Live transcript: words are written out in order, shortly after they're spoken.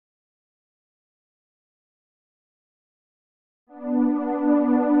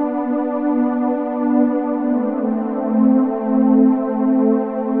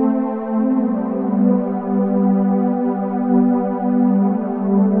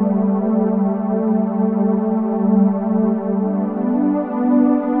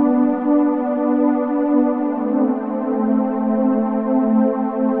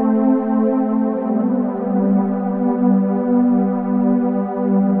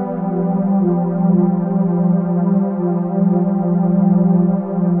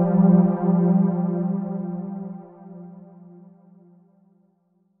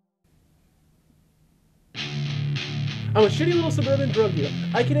I'm a shitty little suburban drug dealer.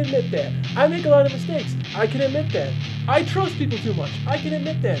 I can admit that. I make a lot of mistakes. I can admit that. I trust people too much. I can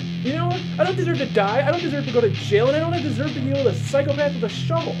admit that. You know what? I don't deserve to die. I don't deserve to go to jail, and I don't deserve to be with a psychopath with a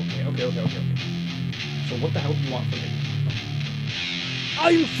shovel. Okay. So what the hell do you want from me?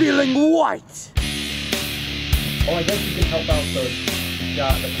 I'm feeling white! Oh, I guess you can help out the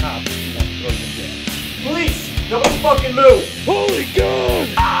cops who want to throw you in jail. Police! Don't fucking move! Holy God!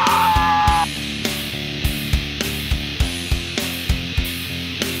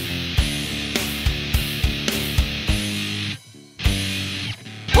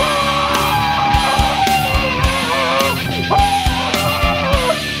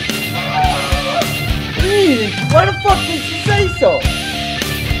 Why the fuck did she say so?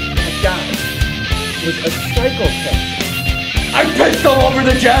 That guy was a psychopath. I'm pissed all over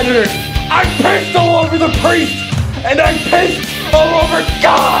the janitor! I'm pissed all over the priest! And I'm pissed all over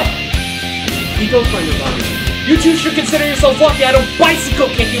God! You don't find your body. You two should consider yourselves lucky I don't bicycle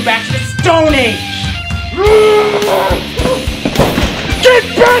kick you back to the Stone Age! Get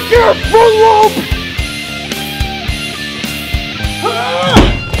back here, fool!